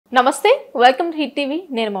నమస్తే, welcome to hit TV.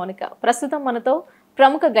 నేను మౌనిక. ప్రస్తుతం మనతో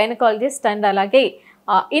ప్రముఖ గైనకాలజిస్ట్ అండ్ అలాగే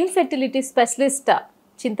ఇన్ఫెర్టిలిటీ స్పెషలిస్ట్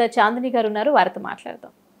చింత చాందిని గారు ఉన్నారు. వారితో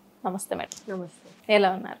మాట్లాడదాం. నమస్తే మేడం. నమస్తే. ఎలా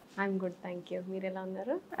ఉన్నారు? I'm good, thank you. మీరు ఎలా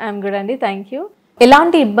ఉన్నారు? ఐఎమ్ గుడ్ అండి, థ్యాంక్ యూ.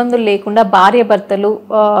 ఎలాంటి ఇబ్బందులు లేకుండా భార్య భర్తలు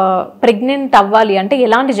ప్రెగ్నెంట్ అవ్వాలి అంటే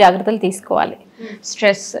ఎలాంటి జాగ్రత్తలు తీసుకోవాలి?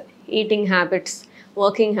 Stress, eating habits,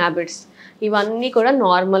 working habits ఇవన్నీ కూడా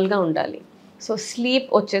నార్మల్గా ఉండాలి. సో స్లీప్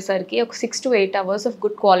వచ్చేసరికి ఒక 6 to 8 hours of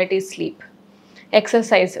good quality sleep.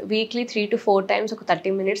 Exercise weekly 3 to 4 times ఒక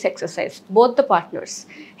 30 minutes exercise, both the partners.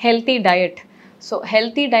 Healthy diet. So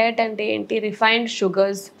healthy diet అంటే ఏంటి? Refined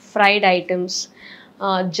sugars, fried items,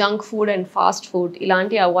 junk food and fast food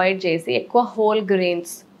ఇలాంటివి avoid చేసి ఎక్కువ whole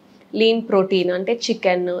grains, lean protein అంటే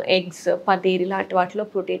chicken, eggs, paneer ఇలాంటి వాటిలో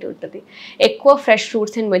protein ఉంటుంది. ఎక్కువ fresh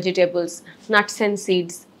fruits and vegetables, nuts and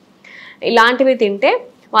seeds ఇలాంటివి తింటే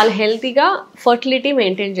వాళ్ళు హెల్తీగా ఫర్టిలిటీ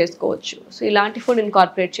మెయింటైన్ చేసుకోవచ్చు. సో ఇలాంటి ఫుడ్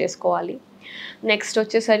ఇన్కార్పొరేట్ చేసుకోవాలి. నెక్స్ట్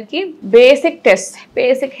వచ్చేసరికి basic test,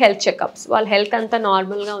 basic health checkups. వాళ్ళ హెల్త్ అంతా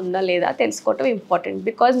నార్మల్గా ఉందా లేదా తెలుసుకోవటం ఇంపార్టెంట్.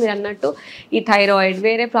 బికాజ్ మీరు అన్నట్టు ఈ థైరాయిడ్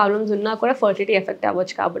వేరే ప్రాబ్లమ్స్ ఉన్నా కూడా ఫర్టిలిటీ ఎఫెక్ట్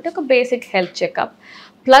అవ్వచ్చు. కాబట్టి ఒక బేసిక్ హెల్త్ చెకప్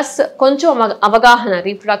ప్లస్ కొంచెం అవగాహన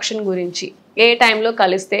రీప్రొడక్షన్ గురించి. ఏ టైంలో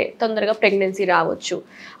కలిస్తే తొందరగా ప్రెగ్నెన్సీ రావచ్చు,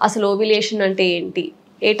 అసలు ఓవ్యులేషన్ అంటే ఏంటి,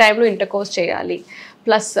 ఏ టైంలో ఇంటర్కోర్స్ చేయాలి,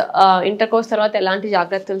 ప్లస్ ఇంటర్కోర్స్ తర్వాత ఎలాంటి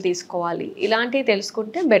జాగ్రత్తలు తీసుకోవాలి, ఇలాంటివి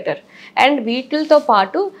తెలుసుకుంటే బెటర్. అండ్ వీటితో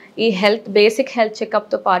పాటు ఈ బేసిక్ హెల్త్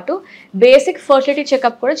చెకప్తో పాటు బేసిక్ ఫర్టిలిటీ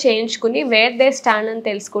చెకప్ కూడా చేయించుకుని వేర్ దే స్టాండ్ అని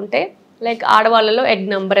తెలుసుకుంటే, లైక్ ఆడవాళ్ళలో ఎగ్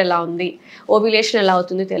నెంబర్ ఎలా ఉంది, ఓవ్యులేషన్ ఎలా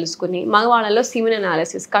అవుతుంది తెలుసుకుని, మగవాళ్ళలో సిమెన్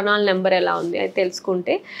అనాలిసిస్, కణాల నెంబర్ ఎలా ఉంది అది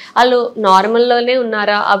తెలుసుకుంటే వాళ్ళు నార్మల్లోనే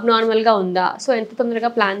ఉన్నారా, అబ్నార్మల్గా ఉందా, సో ఎంత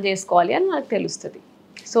తొందరగా ప్లాన్ చేసుకోవాలి అని నాకు తెలుస్తుంది.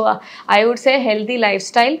 So I would say healthy life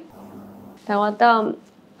style, తర్వాత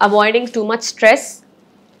avoiding too much stress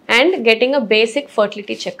and getting a basic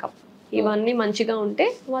fertility checkup. ఇవన్నీ మంచిగా ఉంటే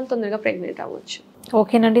వాళ్ళు తొందరగా ప్రెగ్నెంట్ అవ్వచ్చు.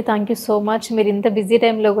 ఓకేనండి, థ్యాంక్ యూ సో మచ్. మీరు ఇంత బిజీ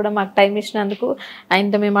టైంలో కూడా మాకు టైం ఇచ్చినందుకు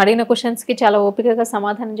అండ్ మేము అడిగిన క్వశ్చన్స్కి చాలా ఓపికగా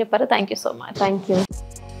సమాధానం చెప్పారు. Thank you so much. Thank you.